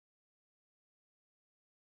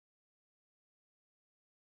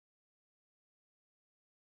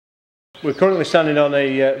We're currently standing on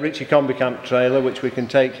a Ritchie Combi Camp trailer which we can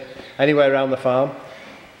take anywhere around the farm.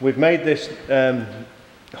 We've made this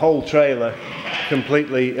whole trailer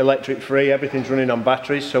completely electric free, everything's running on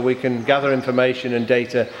batteries, so we can gather information and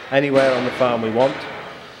data anywhere on the farm we want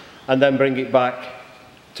and then bring it back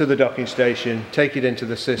to the docking station, take it into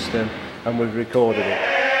the system, and we've recorded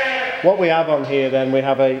it. What we have on here then, we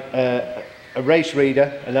have a race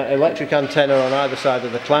reader, an electric antenna on either side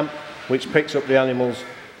of the clamp which picks up the animal's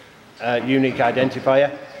unique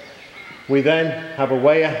identifier. We then have a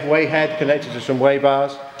weigh head connected to some weigh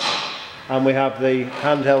bars, and we have the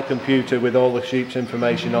handheld computer with all the sheep's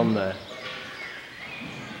information on there.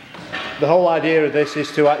 The whole idea of this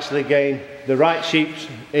is to actually gain the right sheep's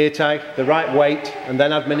ear tag, the right weight, and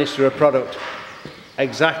then administer a product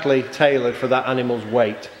exactly tailored for that animal's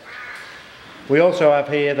weight. We also have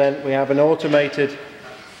here then, we have an automated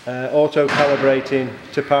auto-calibrating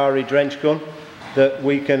Te Pari drench gun that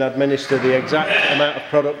we can administer the exact amount of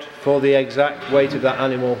product for the exact weight of that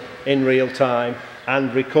animal in real time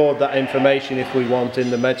and record that information if we want in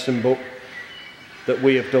the medicine book that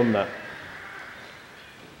we have done that.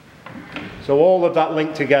 So all of that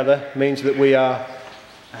linked together means that we are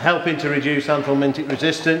helping to reduce anthelmintic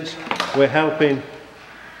resistance, we're helping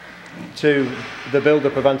to the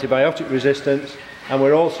build-up of antibiotic resistance, and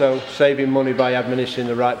we're also saving money by administering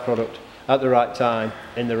the right product at the right time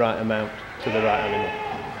in the right amount to the right animal.